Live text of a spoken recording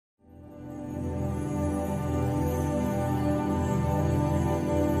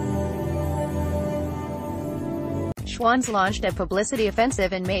Schwan's launched a publicity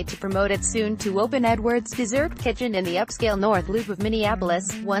offensive in May to promote its soon-to-open Edwards Dessert Kitchen in the upscale North Loop of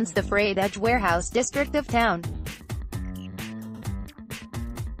Minneapolis, once the frayed-edge warehouse district of town.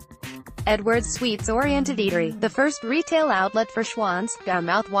 Edwards Sweets-oriented eatery, the first retail outlet for Schwan's, got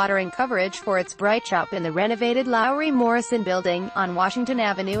mouth-watering coverage for its bright shop in the renovated Lowry-Morrison building, on Washington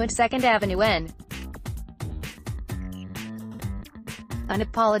Avenue and 2nd Avenue N.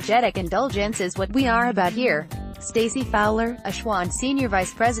 Unapologetic indulgence is what we are about here. Stacey Fowler, a Schwan senior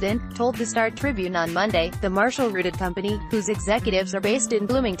vice president, told the Star-Tribune on Monday. The Marshall-rooted company, whose executives are based in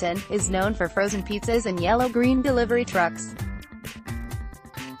Bloomington, is known for frozen pizzas and yellow-green delivery trucks.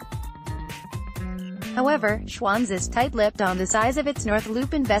 However, Schwan's is tight-lipped on the size of its North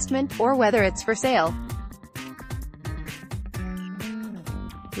Loop investment, or whether it's for sale.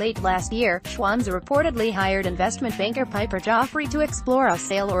 Late last year, Schwan's reportedly hired investment banker Piper Jaffray to explore a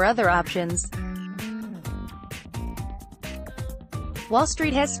sale or other options. Wall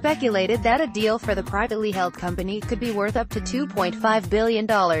Street has speculated that a deal for the privately held company could be worth up to $2.5 billion.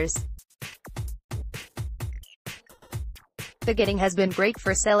 The getting has been great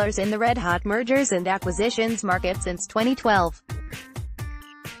for sellers in the red-hot mergers and acquisitions market since 2012.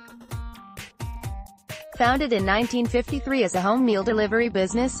 Founded in 1953 as a home meal delivery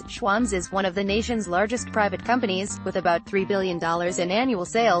business, Schwan's is one of the nation's largest private companies, with about $3 billion in annual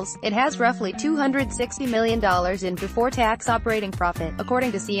sales. It has roughly $260 million in before-tax operating profit,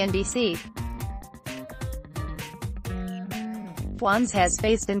 according to CNBC. Schwan's has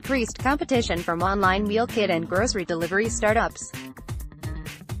faced increased competition from online meal kit and grocery delivery startups.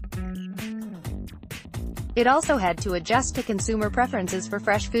 It also had to adjust to consumer preferences for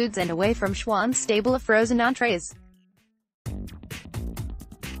fresh foods and away from Schwan's stable of frozen entrees.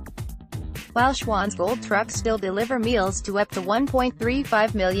 While Schwan's Gold trucks still deliver meals to up to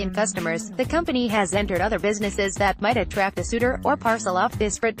 1.35 million customers, the company has entered other businesses that might attract a suitor, or parcel off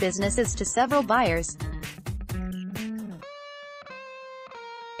disparate businesses to several buyers.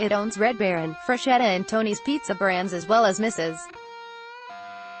 It owns Red Baron, Freshetta and Tony's Pizza brands as well as Mrs.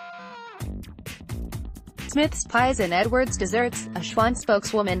 Smith's Pies and Edwards Desserts. A Schwan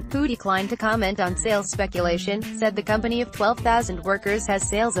spokeswoman, who declined to comment on sales speculation, said the company of 12,000 workers has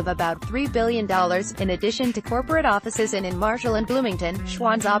sales of about $3 billion. In addition to corporate offices in Marshall and Bloomington,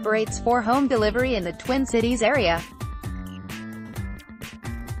 Schwan's operates 4 home delivery in the Twin Cities area.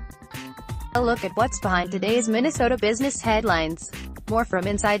 A look at what's behind today's Minnesota business headlines. More from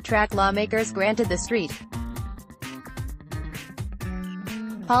Inside Track. Lawmakers granted the St.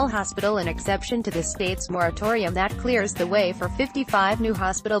 Paul Hospital an exception to the state's moratorium that clears the way for 55 new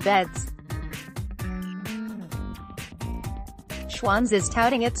hospital beds. Schwan's is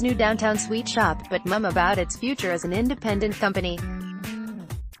touting its new downtown sweet shop, but mum about its future as an independent company.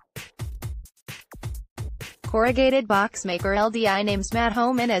 Corrugated box maker LDI names Matt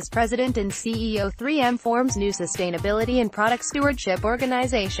Homan as president and CEO. 3M forms new sustainability and product stewardship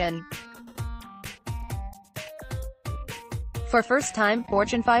organization. For first time,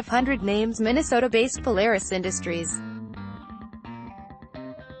 Fortune 500 names Minnesota-based Polaris Industries.